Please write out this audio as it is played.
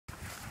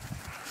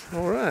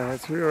Alright,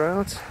 so we are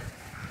out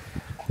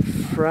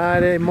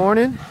Friday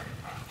morning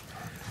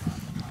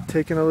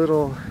taking a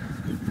little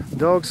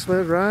dog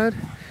sled ride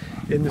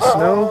in the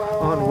snow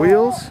on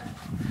wheels.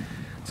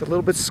 It's a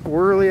little bit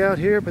squirrely out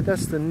here, but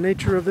that's the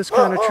nature of this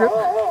kind of trip.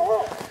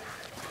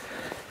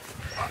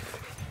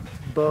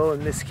 Bo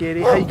and Miss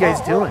Kitty, how you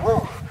guys doing?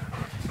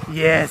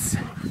 Yes,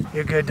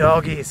 you're good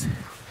doggies.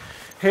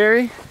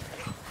 Harry,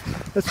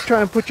 let's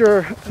try and put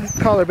your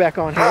collar back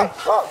on, Harry.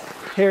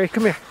 Harry,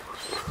 come here.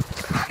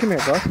 Come here,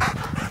 bud.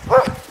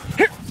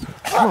 Here.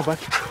 Come on, bud.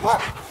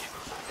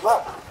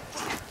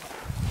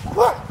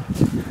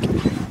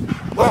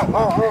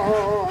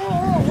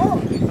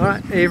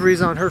 Alright,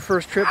 Avery's on her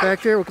first trip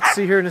back there. We'll get to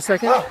see her in a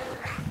second.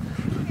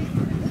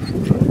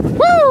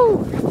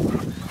 Woo!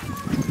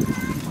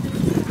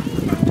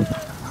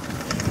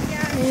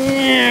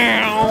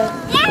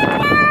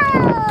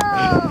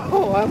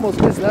 Oh, I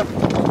almost missed that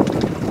one.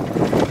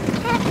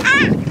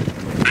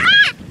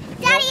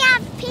 Daddy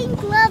has pink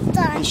gloves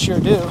on. You sure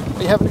do.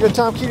 Are you having a good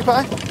time, Cutie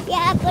Pie?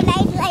 Yeah, but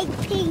I like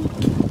pink.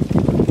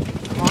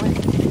 Mommy?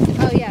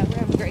 Oh yeah, we're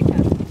having a great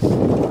time.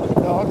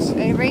 Dogs?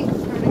 Avery,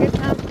 having a good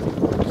time?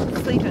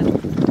 Sleeping.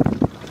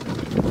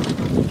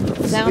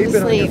 Sound Sleeping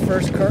on asleep. your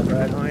first cart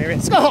ride, huh, Avery?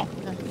 Let's go!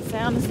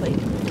 Sound asleep.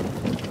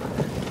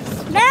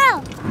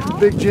 Smell!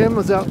 Big Jim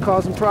was out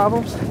causing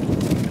problems.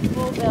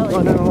 Full belly.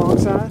 Running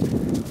alongside.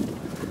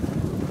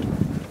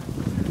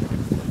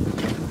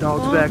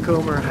 Dogs back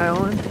home are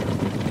howling.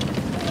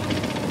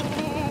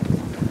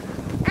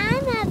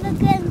 I'm having a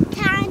good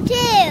time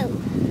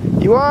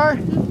too. You are?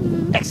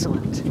 Mm-hmm.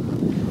 Excellent.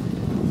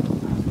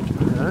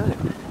 Alright.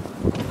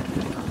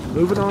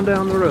 Moving on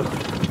down the road.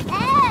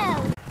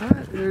 Oh!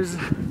 Alright, there's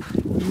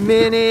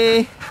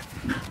Minnie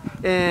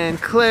and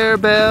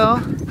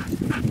Clarabelle.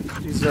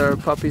 These are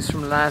puppies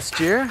from last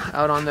year,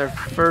 out on their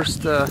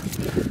first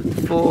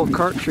full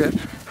cart trip.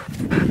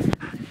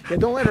 Yeah,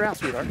 don't let her out,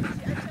 sweetheart.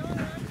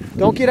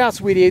 Don't get out,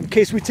 sweetie. In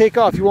case we take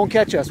off, you won't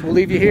catch us. We'll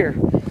leave you here.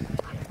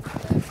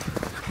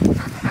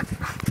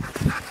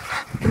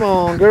 Come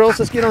on, girls.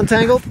 Let's get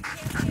untangled.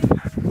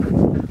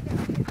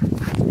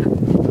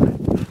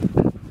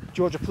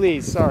 Georgia,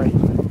 please. Sorry.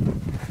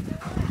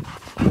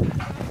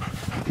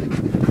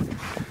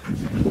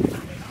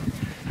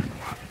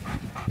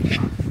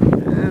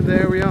 And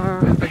there we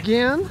are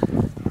again.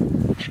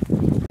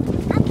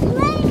 A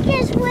plane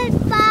just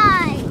went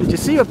by. Did you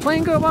see a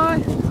plane go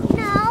by?